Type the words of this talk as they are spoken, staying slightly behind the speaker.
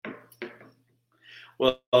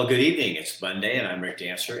Well, good evening. It's Monday, and I'm Rick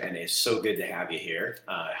Dancer, and it's so good to have you here.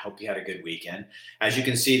 I hope you had a good weekend. As you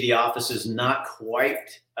can see, the office is not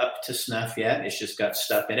quite up to snuff yet. It's just got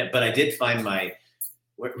stuff in it, but I did find my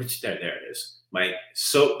there it is. My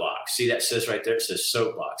soapbox. See that says right there? It says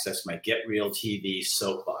soapbox. That's my Get Real TV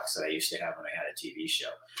soapbox that I used to have when I had a TV show.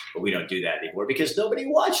 But we don't do that anymore because nobody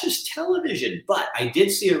watches television. But I did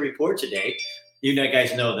see a report today. You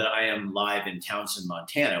guys know that I am live in Townsend,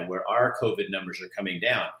 Montana, where our COVID numbers are coming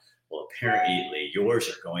down. Well, apparently yours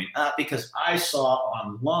are going up because I saw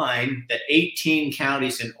online that 18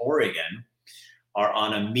 counties in Oregon are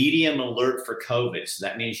on a medium alert for COVID. So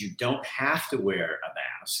that means you don't have to wear a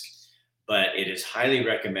mask, but it is highly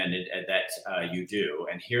recommended that you do.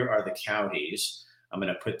 And here are the counties. I'm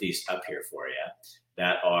going to put these up here for you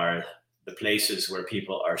that are the places where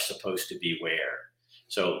people are supposed to beware.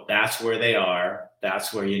 So that's where they are.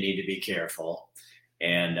 That's where you need to be careful.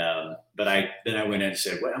 And but I went in and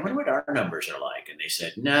said, well, I wonder what our numbers are like. And they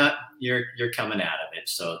said, nah, you're coming out of it.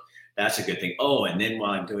 So that's a good thing. Oh, and then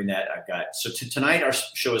while I'm doing that, tonight our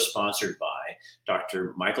show is sponsored by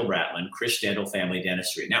Dr. Michael Bratland, Chris Dental Family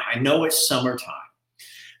Dentistry. Now, I know it's summertime,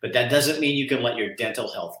 but that doesn't mean you can let your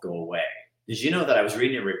dental health go away. Did you know that I was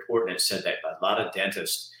reading a report and it said that a lot of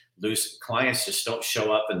dentists clients just don't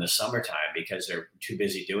show up in the summertime because they're too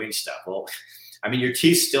busy doing stuff. Well, I mean, your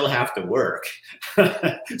teeth still have to work.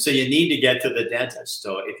 So you need to get to the dentist.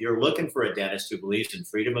 So if you're looking for a dentist who believes in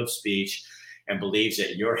freedom of speech and believes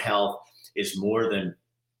that your health is more than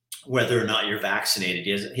whether or not you're vaccinated,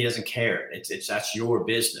 he doesn't care. That's your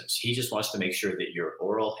business. He just wants to make sure that your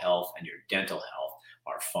oral health and your dental health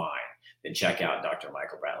are fine. Then check out Dr.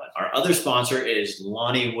 Michael Bratland. Our other sponsor is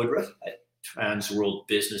Lonnie Woodruff at Trans World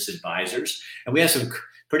Business Advisors. And we have some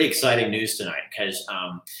pretty exciting news tonight because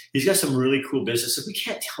he's got some really cool businesses. We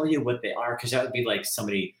can't tell you what they are because that would be like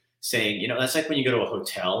somebody saying, that's like when you go to a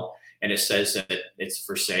hotel and it says that it's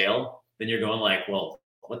for sale. Then you're going like, well,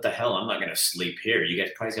 what the hell? I'm not going to sleep here. You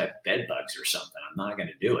guys probably got bed bugs or something. I'm not going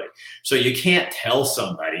to do it. So you can't tell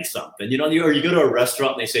somebody something, or you go to a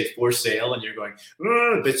restaurant and they say for sale and you're going,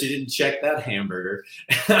 but you didn't check that hamburger.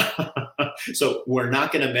 So we're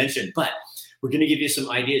not going to mention, but we're going to give you some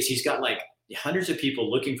ideas. He's got like hundreds of people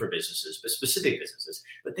looking for businesses, but specific businesses.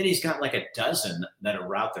 But then he's got like a dozen that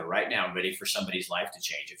are out there right now ready for somebody's life to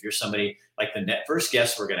change. If you're somebody like the first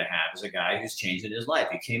guest we're going to have is a guy who's changing his life.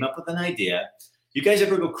 He came up with an idea. You guys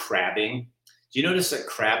ever go crabbing? Do you notice that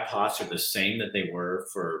crab pots are the same that they were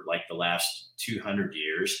for like the last 200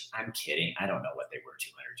 years? I'm kidding. I don't know what they were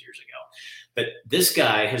 200 years ago. But this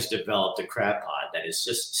guy has developed a crab pot that is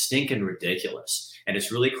just stinking ridiculous. And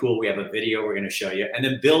it's really cool. We have a video we're going to show you. And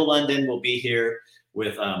then Bill London will be here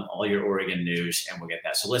with all your Oregon news, and we'll get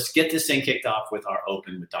that. So let's get this thing kicked off with our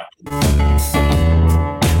open with Dr.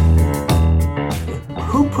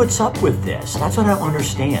 Who puts up with this? That's what I don't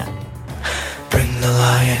understand. Bring the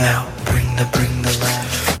lion out, bring the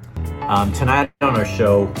lion. Tonight on our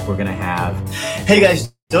show, we're going to have... Hey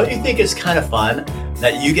guys, don't you think it's kind of fun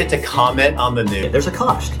that you get to comment on the news? There's a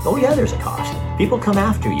cost. Oh yeah, there's a cost. People come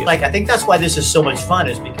after you. Like, I think that's why this is so much fun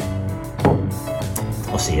is because...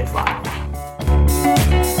 I'll see you at 5.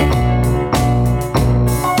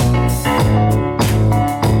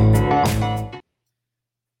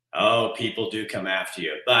 Oh, people do come after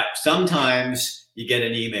you. But sometimes you get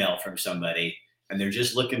an email from somebody and they're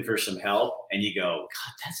just looking for some help and you go,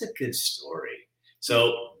 God, that's a good story.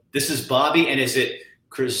 So this is Bobby, and is it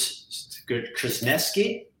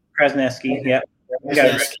Krasneski? Krasneski, yeah.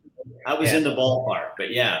 Krasneski. I was in the ballpark,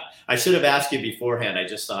 but yeah, I should have asked you beforehand. I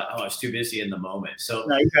just thought, I was too busy in the moment. So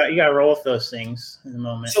no, you got to roll with those things in the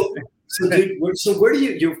moment. So where do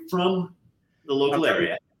you're from the local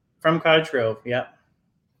area? From Cottage Grove, yeah.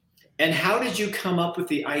 And how did you come up with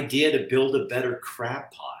the idea to build a better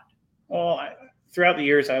crab pot? Well, throughout the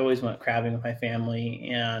years, I always went crabbing with my family,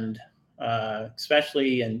 and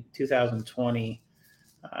especially in 2020,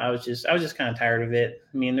 I was just kind of tired of it.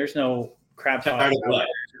 I mean, there's no crab pot. Tired of what?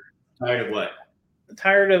 Tired of what?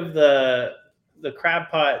 Tired of the crab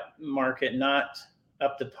pot market not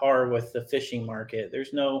up to par with the fishing market.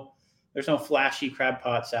 There's no flashy crab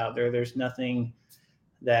pots out there. There's nothing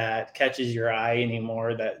that catches your eye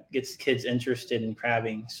anymore that gets kids interested in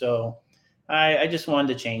crabbing. So I just wanted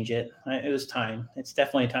to change it. It was time. It's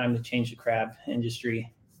definitely time to change the crab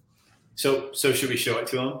industry. So should we show it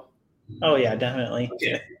to them? Oh yeah, definitely.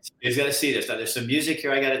 Okay. You got to see this. Now, there's some music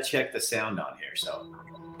here. I got to check the sound on here. So.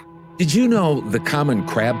 Did you know the common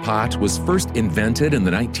crab pot was first invented in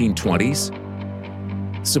the 1920s?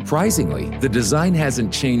 Surprisingly, the design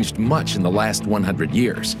hasn't changed much in the last 100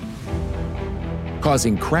 years,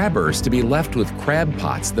 causing crabbers to be left with crab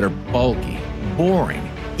pots that are bulky, boring,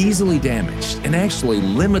 easily damaged, and actually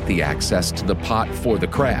limit the access to the pot for the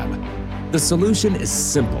crab. The solution is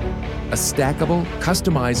simple: a stackable,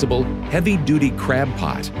 customizable, heavy-duty crab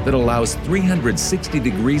pot that allows 360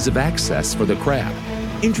 degrees of access for the crab.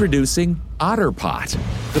 Introducing OtterPot,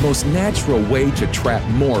 the most natural way to trap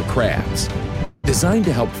more crabs. Designed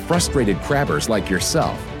to help frustrated crabbers like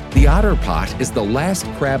yourself, the OtterPot is the last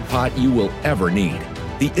crab pot you will ever need.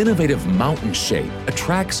 The innovative mountain shape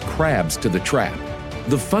attracts crabs to the trap.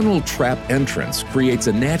 The funnel trap entrance creates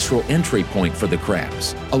a natural entry point for the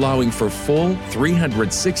crabs, allowing for full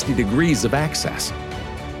 360 degrees of access.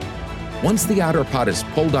 Once the OtterPot is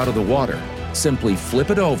pulled out of the water, simply flip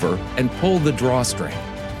it over and pull the drawstring.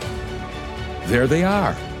 There they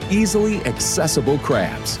are, easily accessible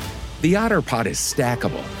crabs. The OtterPot is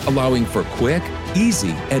stackable, allowing for quick,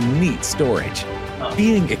 easy, and neat storage.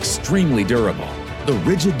 Being extremely durable, the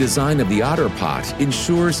rigid design of the OtterPot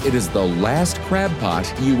ensures it is the last crab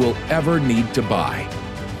pot you will ever need to buy.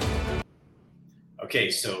 Okay,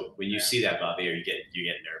 so when you see that, Bobby, you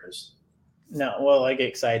get nervous? No, well, I get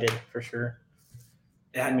excited for sure.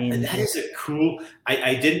 I mean, that is a cool.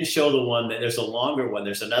 I didn't show the one that there's a longer one.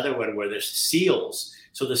 There's another one where there's seals.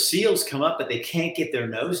 So the seals come up, but they can't get their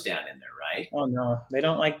nose down in there, right? Oh no, they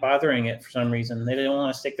don't like bothering it for some reason. They don't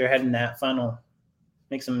want to stick their head in that funnel.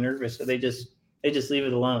 Makes them nervous, so they just leave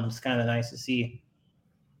it alone. It's kind of nice to see.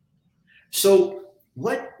 So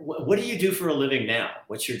what do you do for a living now?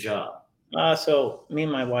 What's your job? So me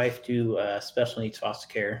and my wife do special needs foster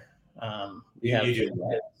care. You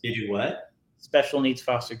do what? Special needs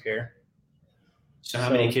foster care. So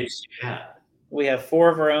how many kids do you have? We have 4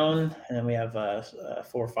 of our own, and then we have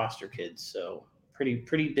 4 foster kids. So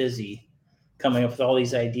pretty busy coming up with all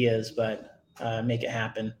these ideas, but make it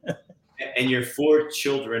happen. And your 4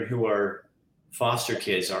 children who are foster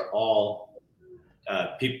kids are all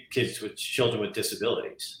kids with children with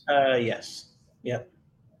disabilities. Yes. Yep.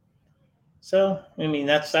 So I mean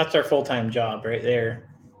that's our full-time job right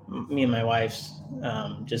there. Me and my wife's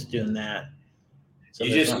just doing that. So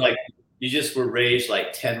you just were raised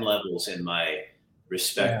like 10 levels in my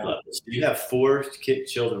respect levels. You have 4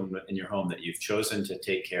 children in your home that you've chosen to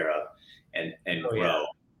take care of and grow,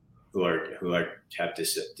 who have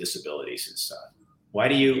disabilities and stuff. Why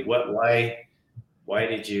did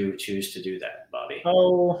you choose to do that, Bobby?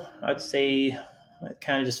 Oh, I'd say it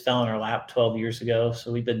kind of just fell in our lap 12 years ago.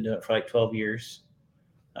 So we've been doing it for like 12 years.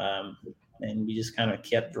 And we just kind of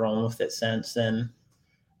kept rolling with it since then.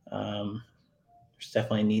 There's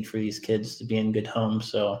definitely a need for these kids to be in good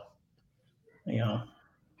homes. So,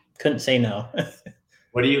 couldn't say no.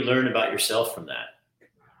 What do you learn about yourself from that?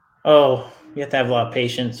 Oh, you have to have a lot of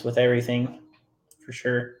patience with everything, for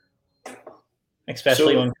sure.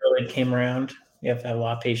 Especially when COVID came around. You have to have a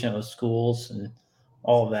lot of patience with schools and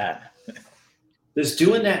all of that. Does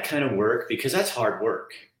doing that kind of work, because that's hard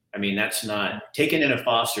work. I mean, that's not taking in a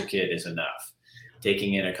foster kid is enough.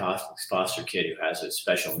 Taking in a foster kid who has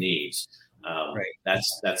special needs, right?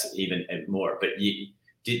 That's even more. But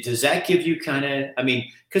does that give you kind of? I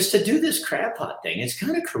mean, because to do this crab pot thing, it's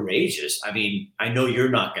kind of courageous. I mean, I know you're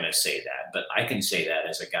not going to say that, but I can say that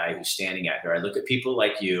as a guy who's standing out here. I look at people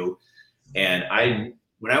like you, and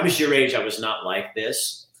when I was your age, I was not like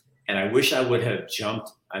this, and I wish I would have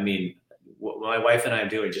jumped. I mean, what my wife and I are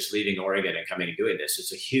doing, just leaving Oregon and coming and doing this,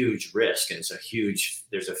 it's a huge risk, and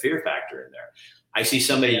there's a fear factor in there. I see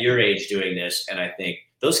somebody your age doing this, and I think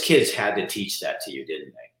those kids had to teach that to you,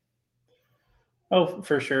 didn't they? Oh,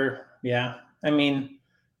 for sure. Yeah. I mean,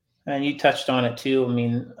 and you touched on it too. I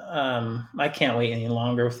mean, I can't wait any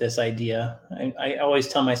longer with this idea. I always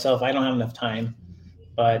tell myself I don't have enough time,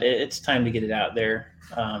 but it's time to get it out there.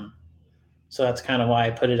 So that's kind of why I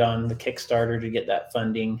put it on the Kickstarter to get that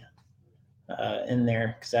funding in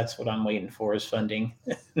there, because that's what I'm waiting for is funding.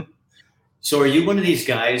 So are you one of these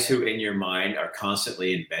guys who in your mind are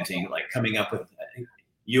constantly inventing, like coming up with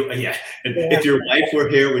you? Yeah. If your wife were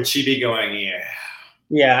here, would she be going, yeah?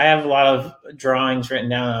 Yeah, I have a lot of drawings written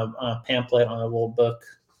down on a pamphlet on a little book.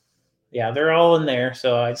 Yeah, they're all in there.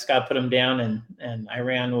 So I just got to put them down, and I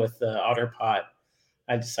ran with the OtterPot.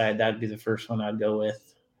 I decided that'd be the first one I'd go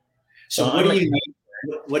with. So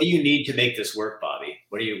what do you need to make this work, Bobby?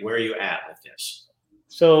 Where are you at with this?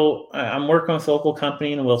 So I'm working with a local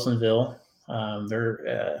company in Wilsonville.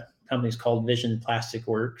 Their company's called Vision Plastic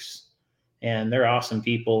Works, and they're awesome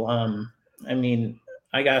people. I mean,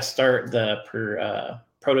 I got to start the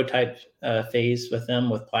prototype phase with them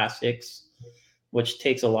with plastics, which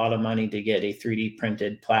takes a lot of money to get a 3D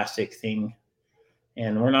printed plastic thing.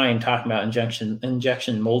 And we're not even talking about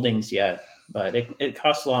injection moldings yet, but it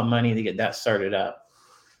costs a lot of money to get that started up.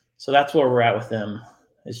 So that's where we're at with them.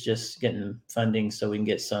 It's just getting funding so we can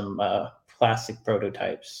get some plastic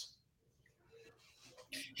prototypes.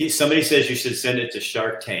 Somebody says you should send it to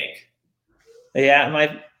Shark Tank. Yeah, a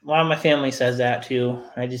lot of my family says that too.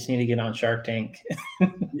 I just need to get on Shark Tank.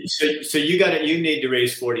 So you need to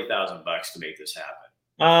raise $40,000 to make this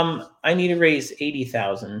happen. I need to raise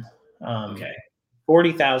 80,000. Okay.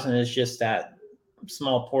 40,000 is just that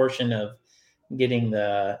small portion of getting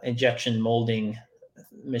the injection molding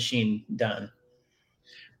machine done.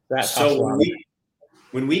 That so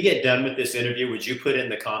when we get done with this interview, would you put in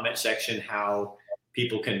the comment section how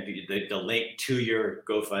people can the link to your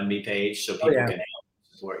GoFundMe page so people can help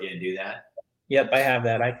support you and do that? Yep, I have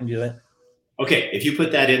that. I can do it. Okay, if you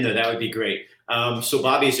put that in there, that would be great. So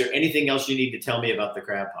Bobby, is there anything else you need to tell me about the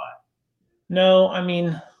crab pot? No, I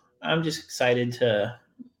mean, I'm just excited to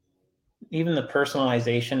even the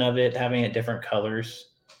personalization of it, having it different colors.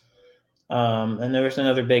 And there was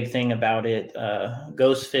another big thing about it.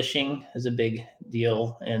 Ghost fishing is a big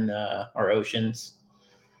deal in our oceans.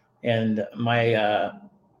 And my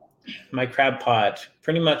crab pot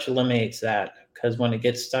pretty much eliminates that, because when it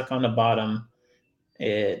gets stuck on the bottom,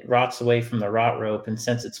 it rots away from the rot rope. And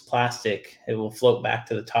since it's plastic, it will float back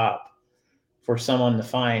to the top for someone to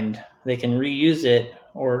find. They can reuse it,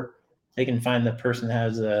 or they can find the person that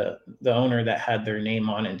has the owner that had their name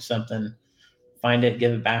on it, something, find it,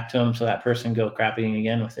 give it back to them, so that person go crapping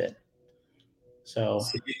again with it. So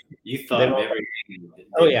you thought of everything.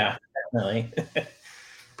 Oh yeah, definitely.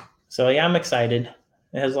 So yeah, I'm excited.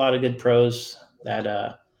 It has a lot of good pros that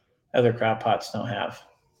other crab pots don't have.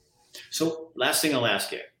 So last thing I'll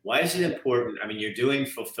ask you, why is it important? I mean, you're doing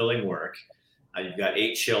fulfilling work. You've got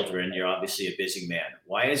 8 children. You're obviously a busy man.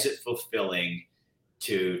 Why is it fulfilling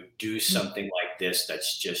to do something like this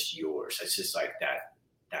that's just yours? It's just like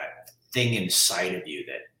that thing inside of you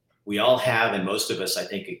that we all have, and most of us, I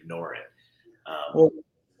think, ignore it. Well,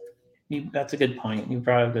 that's a good point. You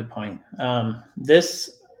brought up a good point.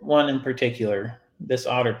 This one in particular, this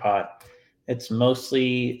otter pot, it's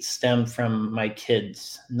mostly stemmed from my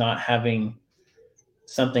kids not having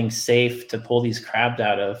something safe to pull these crabs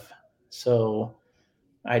out of. So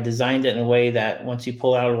I designed it in a way that once you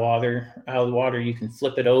pull out of the water, you can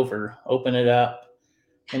flip it over, open it up,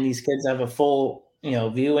 and these kids have a full,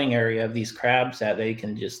 viewing area of these crabs that they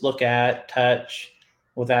can just look at, touch,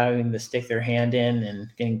 without having to stick their hand in and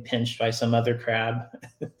getting pinched by some other crab.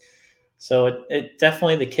 So it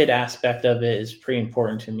definitely, the kid aspect of it is pretty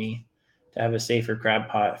important to me, to have a safer crab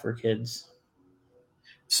pot for kids.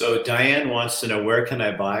 So Diane wants to know, where can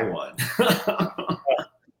I buy one?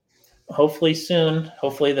 Hopefully soon.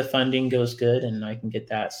 Hopefully the funding goes good and I can get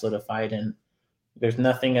that solidified. And there's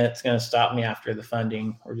nothing that's going to stop me after the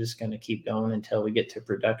funding. We're just going to keep going until we get to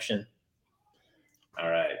production. All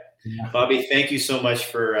right. Yeah. Bobby, thank you so much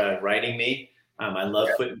for writing me. I love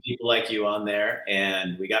putting people like you on there.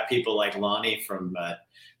 And we got people like Lonnie from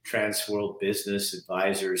Transworld Business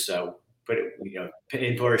Advisors put it,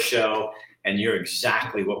 into our show. And you're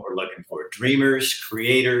exactly what we're looking for. Dreamers,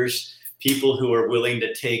 creators, people who are willing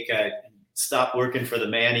to stop working for the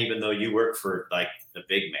man, even though you work for like the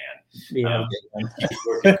big man. Yeah. Keep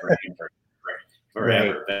working for him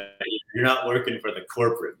forever. Right. But you're not working for the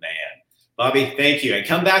corporate man. Bobby, thank you. And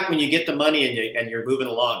come back when you get the money and you're moving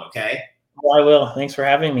along, okay? Oh, I will. Thanks for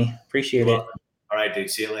having me. Appreciate it. All right, dude.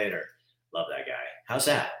 See you later. Love that guy. How's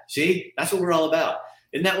that? See? That's what we're all about.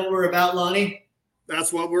 Isn't that what we're about, Lonnie?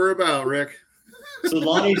 That's what we're about, Rick. So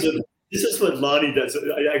this is what Lonnie does.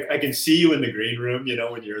 I can see you in the green room,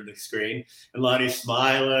 when you're in the screen, and Lonnie's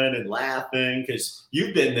smiling and laughing because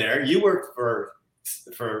you've been there. You worked for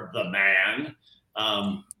the man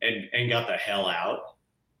and got the hell out.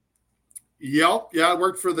 Yep. Yeah, I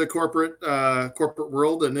worked for the corporate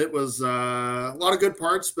world, and it was a lot of good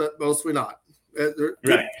parts, but mostly not.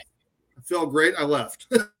 Right. I feel great. I left.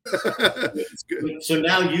 It's good. So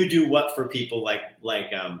now you do what for people like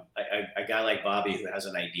a guy like Bobby who has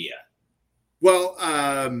an idea? Well,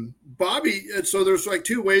 Bobby, so there's like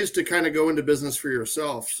 2 ways to kind of go into business for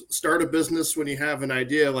yourself. Start a business when you have an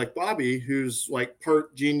idea, like Bobby, who's like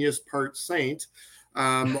part genius, part saint.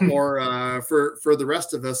 Or for the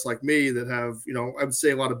rest of us like me that have, I would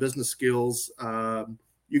say a lot of business skills,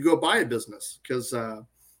 you go buy a business because,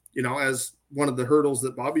 as one of the hurdles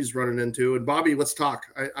that Bobby's running into. And Bobby, let's talk.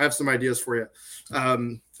 I have some ideas for you. I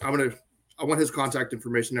want his contact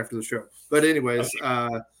information after the show. But anyways,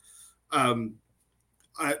 to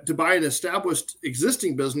buy an established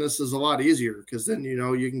existing business is a lot easier because then,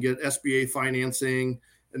 you can get SBA financing.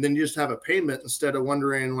 And then you just have a payment instead of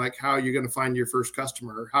wondering like how you're going to find your first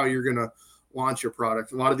customer or how you're going to launch your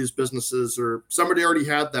product. A lot of these businesses, or somebody already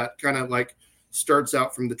had that kind of like starts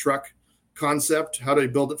out from the truck concept, how do they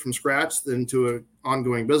build it from scratch, then to an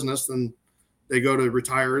ongoing business, then they go to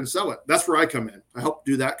retire and sell it. That's where I come in. I help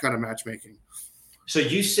do that kind of matchmaking. So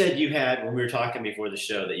you said you had, when we were talking before the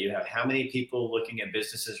show, that you have how many people looking at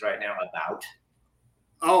businesses right now about?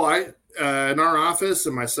 Oh, in our office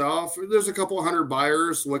and myself, there's a couple hundred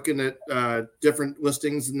buyers looking at different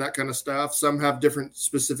listings and that kind of stuff. Some have different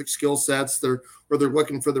specific skill sets. They're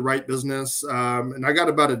looking for the right business. And I got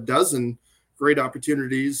about a dozen great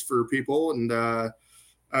opportunities for people. And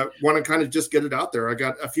I want to kind of just get it out there. I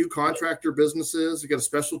got a few contractor businesses. I got a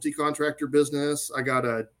specialty contractor business. I got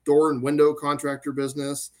a door and window contractor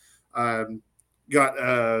business. Got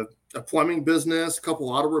a plumbing business, a couple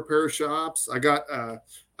auto repair shops. I got a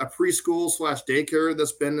preschool / daycare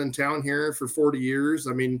that's been in town here for 40 years.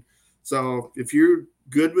 I mean, so if you're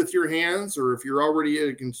good with your hands, or if you're already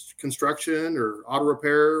in construction or auto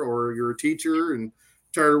repair, or you're a teacher and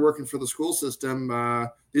tired of working for the school system,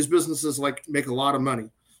 these businesses make a lot of money,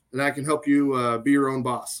 and I can help you be your own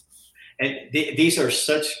boss. And these are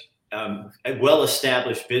such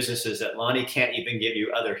well-established businesses that Lonnie can't even give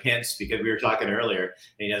you other hints, because we were talking earlier and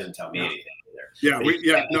he doesn't tell me anything either.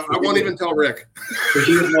 I won't even tell Rick. But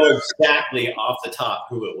you know exactly off the top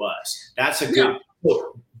who it was. That's a good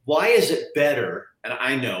look. Why is it better? And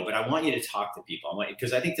I know, but I want you to talk to people.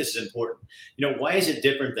 Because I think this is important. Why is it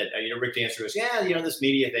different that, Rick Dancer goes, this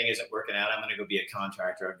media thing isn't working out. I'm going to go be a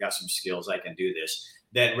contractor. I've got some skills. I can do this.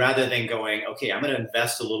 Then rather than going, okay, I'm going to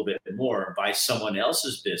invest a little bit more and buy someone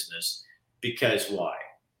else's business, because why?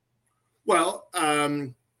 Well,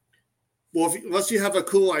 unless you have a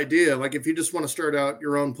cool idea, like if you just want to start out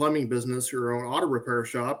your own plumbing business, your own auto repair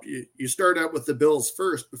shop, you start out with the bills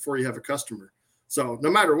first before you have a customer. So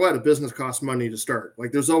no matter what, a business costs money to start.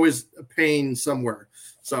 There's always a pain somewhere.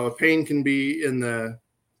 So a pain can be in the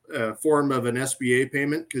form of an SBA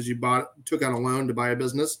payment because you took out a loan to buy a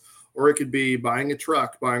business, or it could be buying a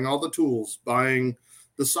truck, buying all the tools, buying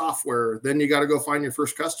the software. Then you got to go find your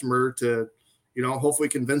first customer to, hopefully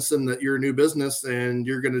convince them that you're a new business and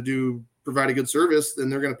you're going to provide a good service, then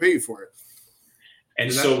they're going to pay you for it.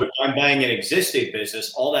 And so if I'm buying an existing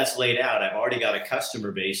business, all that's laid out. I've already got a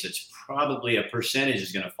customer base. It's probably a percentage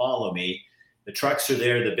is going to follow me. The trucks are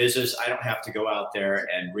there, the business. I don't have to go out there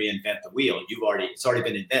and reinvent the wheel. It's already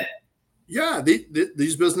been invented. Yeah,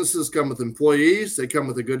 these businesses come with employees. They come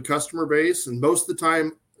with a good customer base. And most of the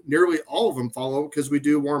time, nearly all of them follow because we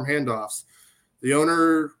do warm handoffs. The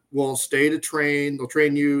owner will stay to train. They'll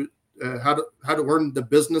train you how to learn the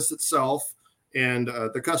business itself and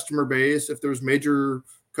the customer base. If there's major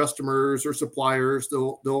customers or suppliers,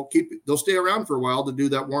 they'll stay around for a while to do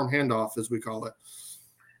that warm handoff, as we call it.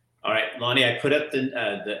 All right, Lonnie, I put up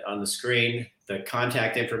on the screen the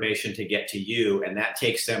contact information to get to you, and that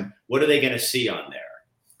takes them. What are they going to see on there?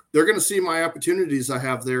 They're going to see my opportunities I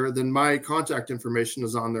have there. Then my contact information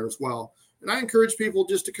is on there as well. And I encourage people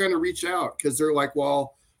just to kind of reach out, because they're like,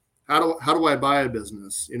 well, how do I buy a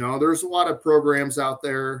business? There's a lot of programs out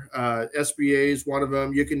there. SBA is one of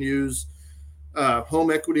them. You can use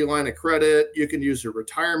home equity line of credit. You can use a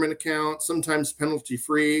retirement account, sometimes penalty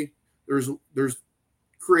free. There's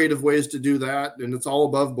creative ways to do that, and it's all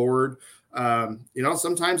above board.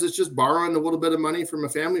 Sometimes it's just borrowing a little bit of money from a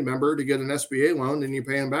family member to get an SBA loan, and you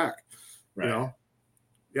pay them back. Right.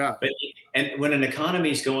 Yeah. And when an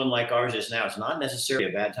economy is going like ours is now, it's not necessarily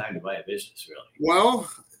a bad time to buy a business, really. Well,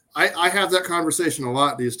 I have that conversation a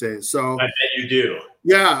lot these days. So I bet you do.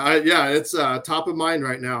 Yeah, it's top of mind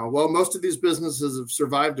right now. Well, most of these businesses have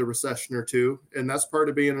survived a recession or two, and that's part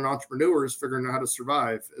of being an entrepreneur, is figuring out how to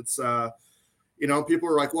survive. It's people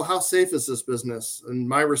are like, well, how safe is this business? And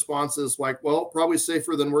my response is like, well, probably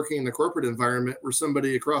safer than working in the corporate environment where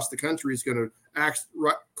somebody across the country is going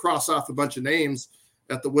to cross off a bunch of names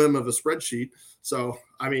at the whim of a spreadsheet. So,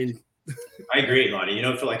 I agree, Lonnie.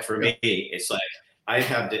 For me, it's like I've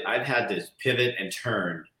had to pivot and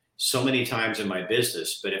turn so many times in my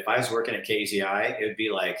business. But if I was working at KZI, it would be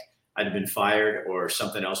like I'd have been fired or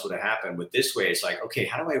something else would have happened. With this way, it's like, okay,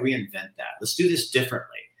 how do I reinvent that? Let's do this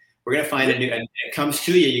differently. We're going to find and it comes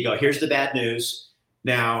to you. You go, here's the bad news.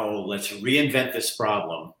 Now let's reinvent this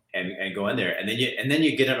problem and go in there. And then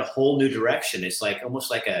you get in a whole new direction. It's like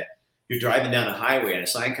almost like you're driving down a highway and a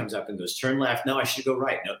sign comes up and goes, turn left. No, I should go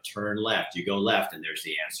right. No, turn left. You go left and there's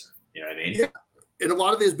the answer. You know what I mean? Yeah. In a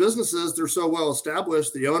lot of these businesses, they're so well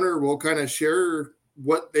established, the owner will kind of share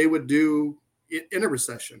what they would do in a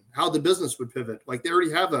recession, how the business would pivot. Like they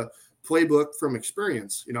already have a playbook from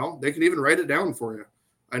experience. They can even write it down for you.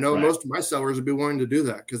 I know most of my sellers would be willing to do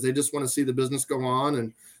that because they just want to see the business go on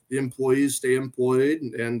and the employees stay employed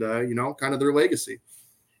and kind of their legacy.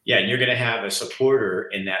 Yeah, and you're going to have a supporter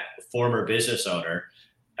in that former business owner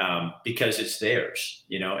because it's theirs,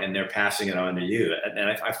 and they're passing it on to you. And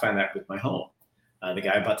I find that with my home. The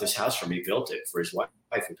guy who bought this house for me built it for his wife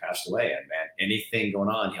who passed away. And man, anything going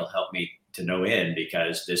on, he'll help me to no end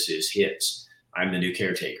because this is his. I'm the new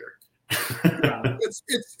caretaker.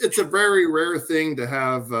 It's a very rare thing to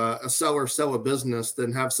have a seller sell a business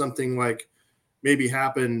than have something like maybe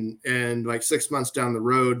happen and like 6 months down the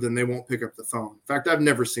road, then they won't pick up the phone. In fact, I've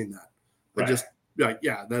never seen that. But just like,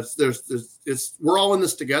 yeah, we're all in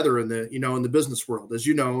this together in the business world. As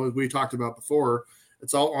we talked about before,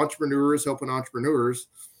 it's all entrepreneurs helping entrepreneurs.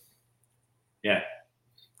 Yeah.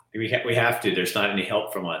 We have to. There's not any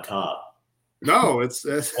help from on top. No, it's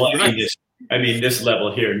well, right. I mean this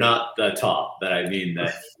level here, not the top, but I mean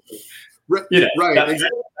the right.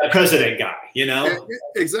 The president guy,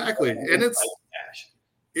 Exactly. And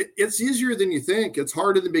it's easier than you think. It's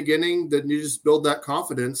hard in the beginning. Then you just build that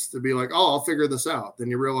confidence to be like, oh, I'll figure this out. Then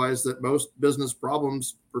you realize that most business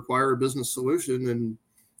problems require a business solution, and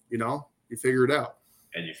you figure it out.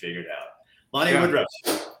 Lonnie Woodruff,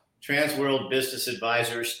 Transworld Business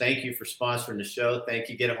Advisors. Thank you for sponsoring the show. Thank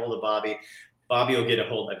you. Get a hold of Bobby. Bobby will get a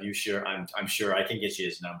hold of you. Sure, I'm sure I can get you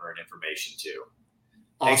his number and information too.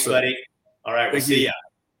 Awesome. Thanks, buddy. All right, we'll see you.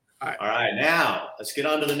 All right, now let's get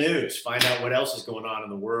on to the news. Find out what else is going on in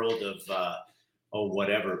the world of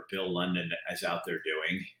whatever Bill London is out there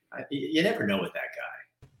doing. You never know with that guy.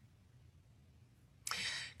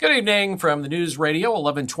 Good evening from the News Radio,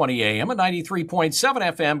 1120 AM and 93.7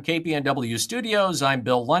 FM KPNW studios. I'm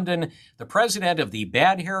Bill London, the president of the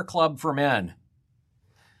Bad Hair Club for Men.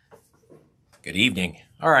 Good evening.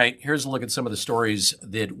 All right, here's a look at some of the stories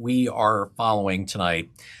that we are following tonight.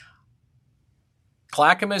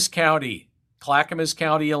 Clackamas County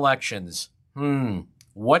elections.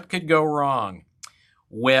 What could go wrong?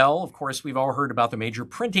 Well, of course, we've all heard about the major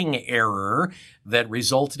printing error that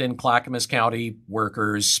resulted in Clackamas County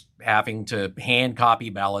workers having to hand copy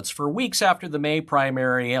ballots for weeks after the May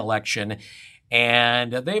primary election.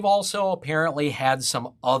 And they've also apparently had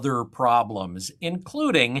some other problems,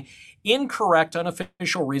 including incorrect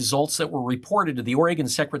unofficial results that were reported to the Oregon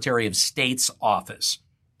Secretary of State's office.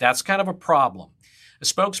 That's kind of a problem. A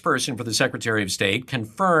spokesperson for the Secretary of State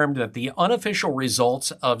confirmed that the unofficial results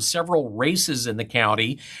of several races in the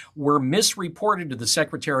county were misreported to the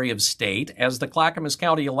Secretary of State, as the Clackamas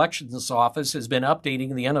County Elections Office has been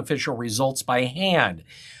updating the unofficial results by hand.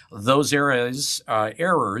 Those errors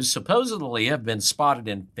supposedly have been spotted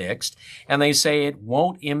and fixed, and they say it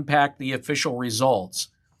won't impact the official results.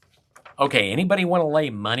 Okay, anybody want to lay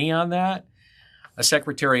money on that? A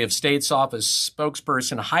Secretary of State's office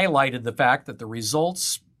spokesperson highlighted the fact that the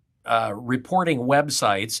results reporting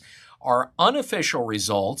websites are unofficial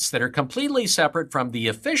results that are completely separate from the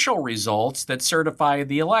official results that certify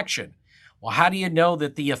the election. Well, how do you know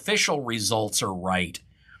that the official results are right?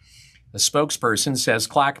 The spokesperson says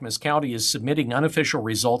Clackamas County is submitting unofficial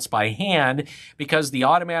results by hand because the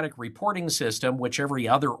automatic reporting system, which every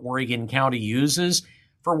other Oregon county uses,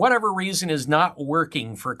 for whatever reason is not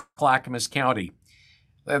working for Clackamas County.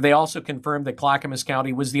 They also confirmed that Clackamas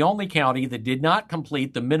County was the only county that did not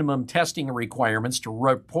complete the minimum testing requirements to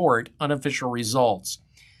report unofficial results.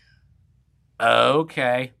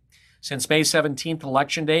 Okay. Since May 17th,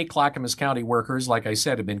 Election Day, Clackamas County workers, like I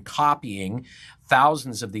said, have been copying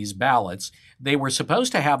thousands of these ballots. They were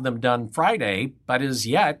supposed to have them done Friday, but as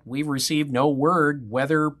yet, we've received no word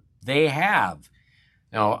whether they have.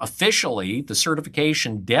 Now, officially, the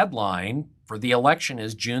certification deadline for the election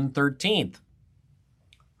is June 13th.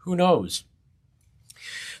 Who knows?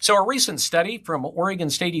 So a recent study from Oregon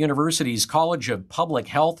State University's College of Public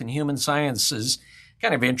Health and Human Sciences,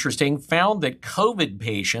 kind of interesting, found that COVID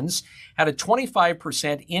patients had a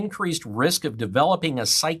 25% increased risk of developing a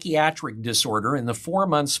psychiatric disorder in the 4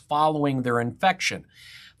 months following their infection.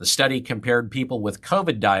 The study compared people with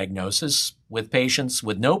COVID diagnosis with patients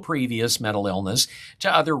with no previous mental illness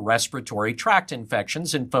to other respiratory tract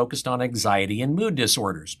infections and focused on anxiety and mood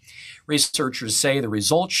disorders. Researchers say the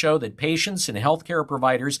results show that patients and healthcare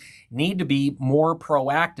providers need to be more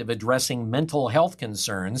proactive addressing mental health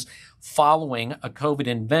concerns following a COVID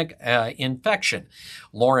infection.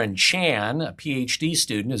 Lauren Chan, a PhD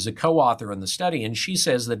student, is a co-author in the study, and she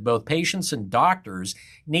says that both patients and doctors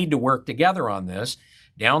need to work together on this.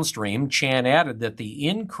 Downstream, Chan added that the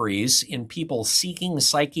increase in people seeking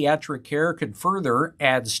psychiatric care could further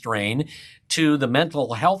add strain to the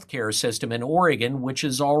mental health care system in Oregon, which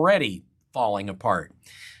is already falling apart.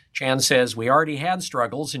 Chan says, we already had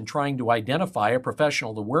struggles in trying to identify a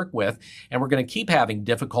professional to work with, and we're going to keep having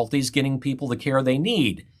difficulties getting people the care they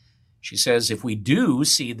need. She says if we do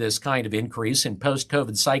see this kind of increase in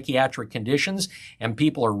post-COVID psychiatric conditions and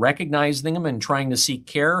people are recognizing them and trying to seek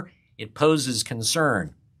care, it poses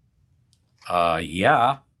concern.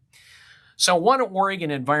 Yeah. So one Oregon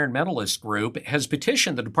environmentalist group has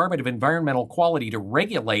petitioned the Department of Environmental Quality to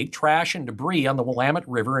regulate trash and debris on the Willamette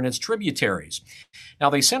River and its tributaries. Now,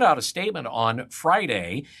 they sent out a statement on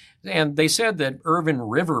Friday, and they said that urban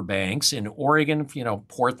riverbanks in Oregon,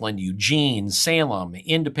 Portland, Eugene, Salem,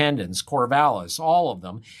 Independence, Corvallis, all of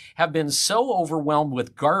them have been so overwhelmed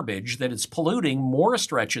with garbage that it's polluting more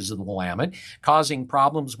stretches of the Willamette, causing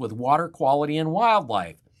problems with water quality and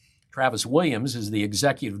wildlife. Travis Williams is the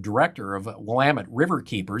executive director of Willamette River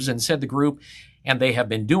Keepers and said the group, and they have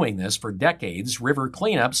been doing this for decades, river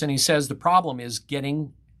cleanups, and he says the problem is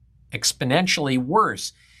getting exponentially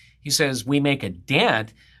worse. He says we make a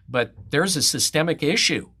dent, but there's a systemic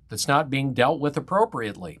issue that's not being dealt with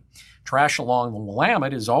appropriately. Trash along the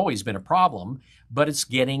Willamette has always been a problem, but it's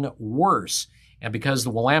getting worse. And because the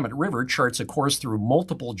Willamette River charts a course through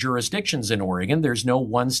multiple jurisdictions in Oregon, there's no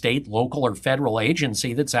one state, local, or federal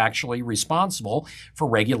agency that's actually responsible for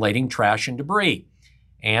regulating trash and debris.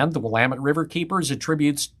 And the Willamette River Keepers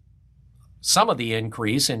attributes some of the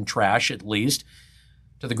increase in trash, at least,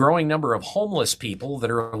 to the growing number of homeless people that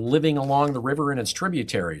are living along the river and its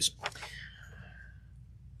tributaries.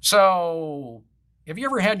 So, have you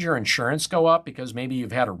ever had your insurance go up because maybe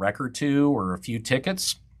you've had a wreck or two or a few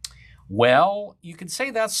tickets? Well, you could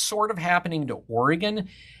say that's sort of happening to Oregon.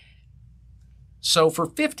 So for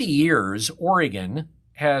 50 years, Oregon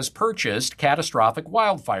has purchased catastrophic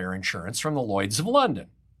wildfire insurance from the Lloyd's of London.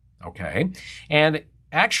 Okay. And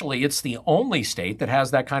actually, it's the only state that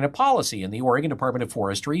has that kind of policy. And the Oregon Department of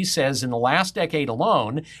Forestry says in the last decade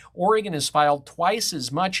alone, Oregon has filed twice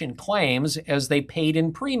as much in claims as they paid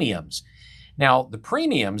in premiums. Now, the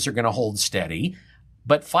premiums are going to hold steady,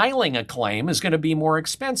 but filing a claim is going to be more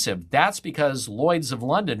expensive. That's because Lloyd's of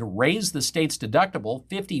London raised the state's deductible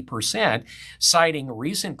 50%, citing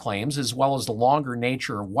recent claims as well as the longer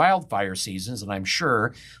nature of wildfire seasons, and I'm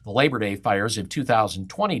sure the Labor Day fires of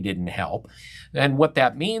 2020 didn't help. And what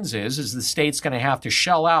that means is the state's going to have to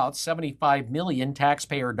shell out $75 million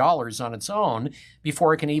taxpayer dollars on its own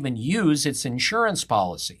before it can even use its insurance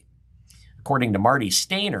policy. According to Marty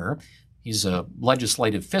Stainer, he's a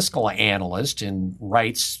legislative fiscal analyst and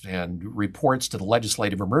writes and reports to the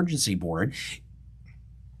Legislative Emergency Board.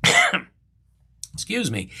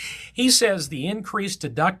 Excuse me. He says the increased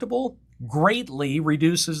deductible greatly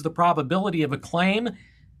reduces the probability of a claim,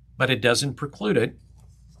 but it doesn't preclude it.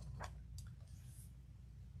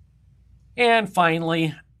 And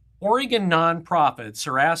finally, Oregon nonprofits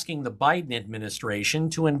are asking the Biden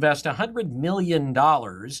administration to invest $100 million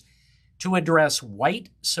to address white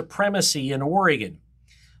supremacy in Oregon.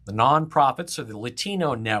 The nonprofits are the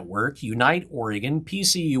Latino Network, Unite Oregon,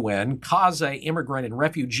 PCUN, CASA Immigrant and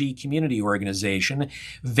Refugee Community Organization,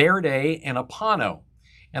 Verde, and Apano.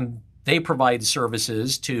 And they provide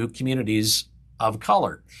services to communities of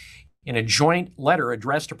color. In a joint letter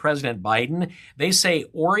addressed to President Biden, they say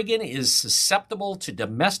Oregon is susceptible to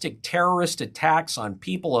domestic terrorist attacks on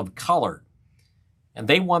people of color. And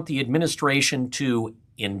they want the administration to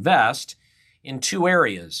invest in two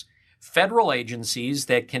areas: federal agencies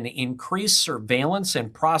that can increase surveillance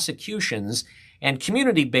and prosecutions, and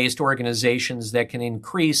community-based organizations that can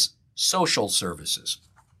increase social services.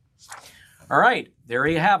 All right, there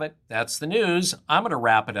you have it. That's the news. I'm going to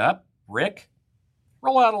wrap it up. Rick,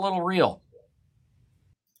 roll out a little reel.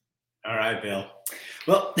 All right, Bill.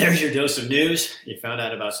 Well, there's your dose of news. You found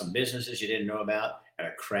out about some businesses you didn't know about, and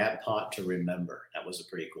a crab pot to remember. That was a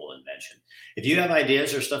pretty cool invention. If you have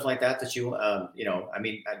ideas or stuff like that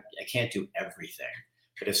I can't do everything,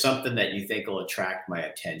 but if something that you think will attract my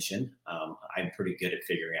attention, I'm pretty good at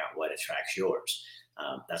figuring out what attracts yours.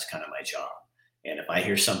 That's kind of my job. And if I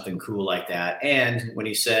hear something cool like that, and when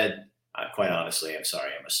he said, quite honestly, I'm sorry,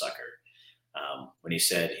 I'm a sucker. When he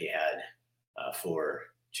said he had 4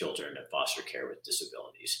 children in foster care with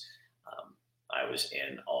disabilities, I was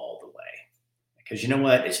in all the way. Because you know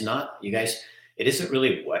what? It's not, you guys, it isn't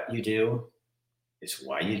really what you do. It's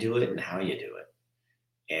why you do it and how you do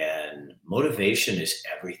it. And motivation is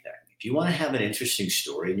everything. If you want to have an interesting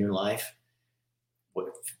story in your life,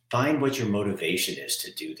 find what your motivation is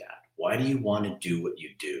to do that. Why do you want to do what you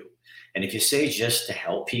do? And if you say just to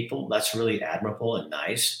help people, that's really admirable and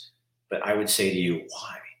nice. But I would say to you,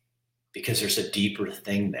 why? Because there's a deeper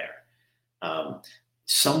thing there.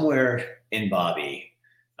 Somewhere in Bobby,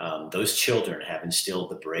 those children have instilled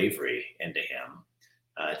the bravery into him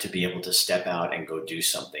to be able to step out and go do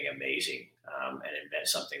something amazing and invent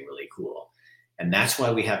something really cool. And that's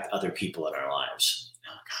why we have other people in our lives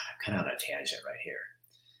I'm kind of on a tangent right here.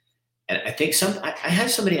 And I think I had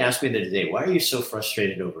somebody ask me the other day, why are you so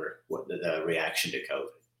frustrated over what the reaction to COVID?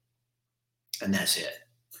 And that's it.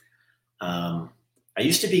 I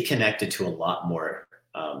used to be connected to a lot more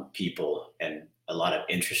people, and a lot of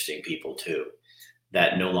interesting people too,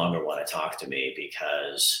 that no longer want to talk to me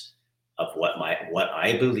because of what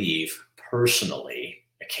I believe personally,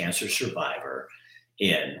 a cancer survivor,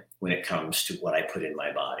 in when it comes to what I put in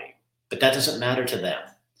my body. But that doesn't matter to them,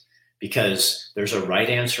 because there's a right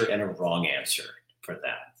answer and a wrong answer for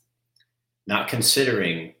that, not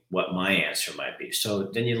considering what my answer might be. So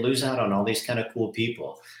then you lose out on all these kind of cool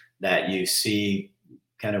people that you see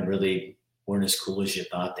kind of really weren't as cool as you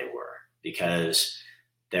thought they were, because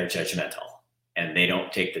they're judgmental and they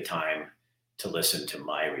don't take the time to listen to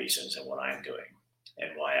my reasons and what I'm doing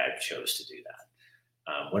and why I chose to do that.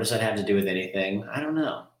 What does that have to do with anything? I don't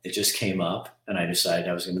know. It just came up and I decided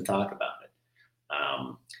I was going to talk about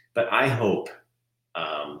it. But I hope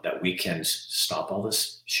that we can stop all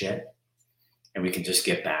this shit and we can just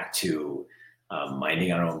get back to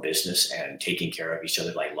minding our own business and taking care of each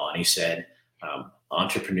other. Like Lonnie said,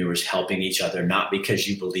 entrepreneurs helping each other, not because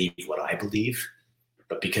you believe what I believe,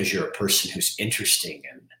 but because you're a person who's interesting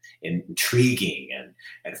and intriguing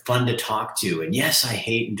and fun to talk to. And yes, I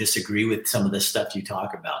hate and disagree with some of the stuff you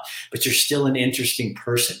talk about, but you're still an interesting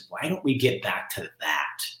person. Why don't we get back to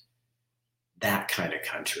that kind of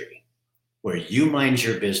country where you mind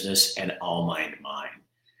your business and I'll mind mine?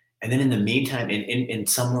 And then in the meantime, in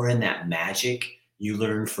somewhere in that magic, you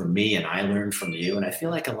learn from me and I learn from you. And I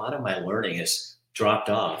feel like a lot of my learning has dropped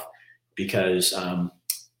off because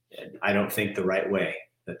I don't think the right way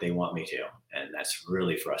that they want me to. And that's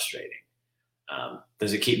really frustrating.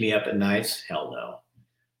 Does it keep me up at nights? Hell no.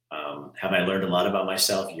 Have I learned a lot about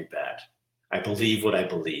myself? You bet. I believe what I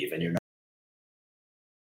believe, and you're not.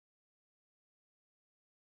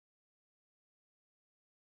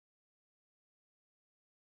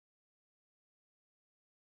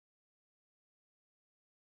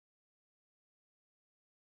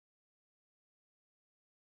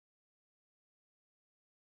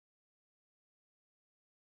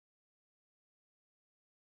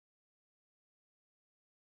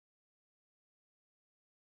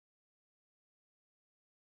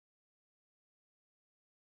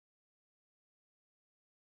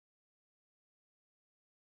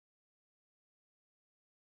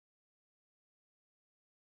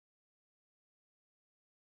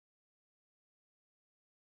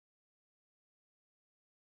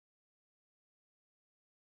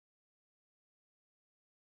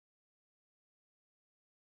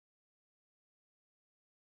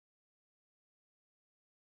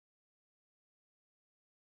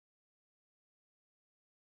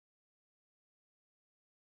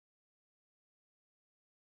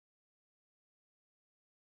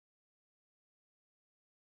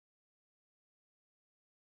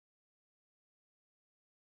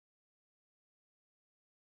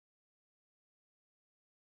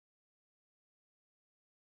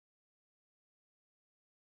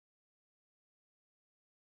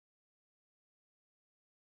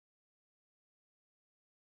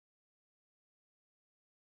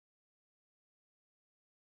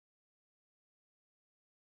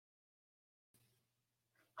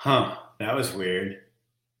 Huh, that was weird.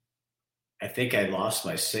 I think I lost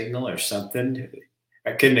my signal or something.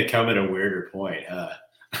 I couldn't have come at a weirder point, huh?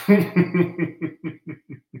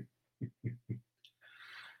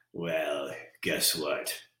 Well, guess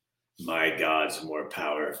what? My God's more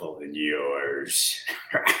powerful than yours.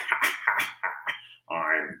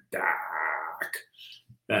 I'm back.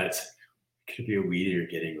 That's could be a weed eater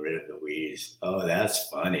getting rid of the weeds. Oh, that's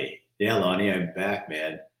funny. Yeah, Lonnie, I'm back,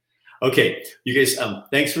 man. Okay, you guys,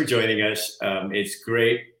 thanks for joining us. It's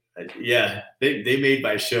great. Yeah, they made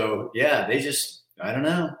my show. Yeah, they just, I don't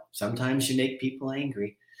know. Sometimes you make people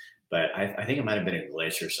angry, but I think it might have been a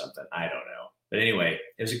glitch or something. I don't know. But anyway,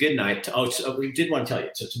 it was a good night. So we did want to tell you.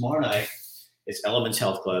 So tomorrow night, it's Elements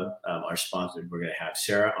Health Club, our sponsor. We're going to have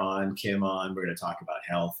Sarah on, Kim on. We're going to talk about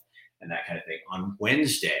health and that kind of thing. On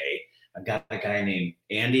Wednesday, I've got a guy named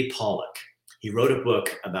Andy Pollock. He wrote a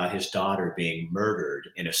book about his daughter being murdered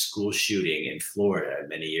in a school shooting in Florida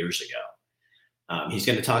many years ago. He's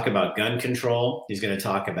going to talk about gun control. He's going to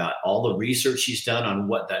talk about all the research he's done on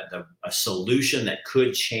what a solution that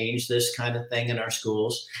could change this kind of thing in our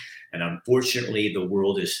schools. And unfortunately, the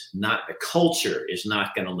culture is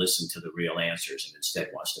not going to listen to the real answers and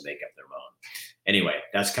instead wants to make up their own. Anyway,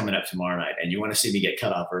 that's coming up tomorrow night. And you want to see me get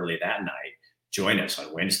cut off early that night, join us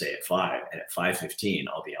on Wednesday at 5, and at 5:15,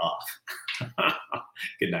 I'll be off.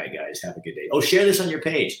 Good night, guys. Have a good day. Oh, share this on your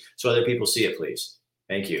page so other people see it, please.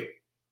 Thank you.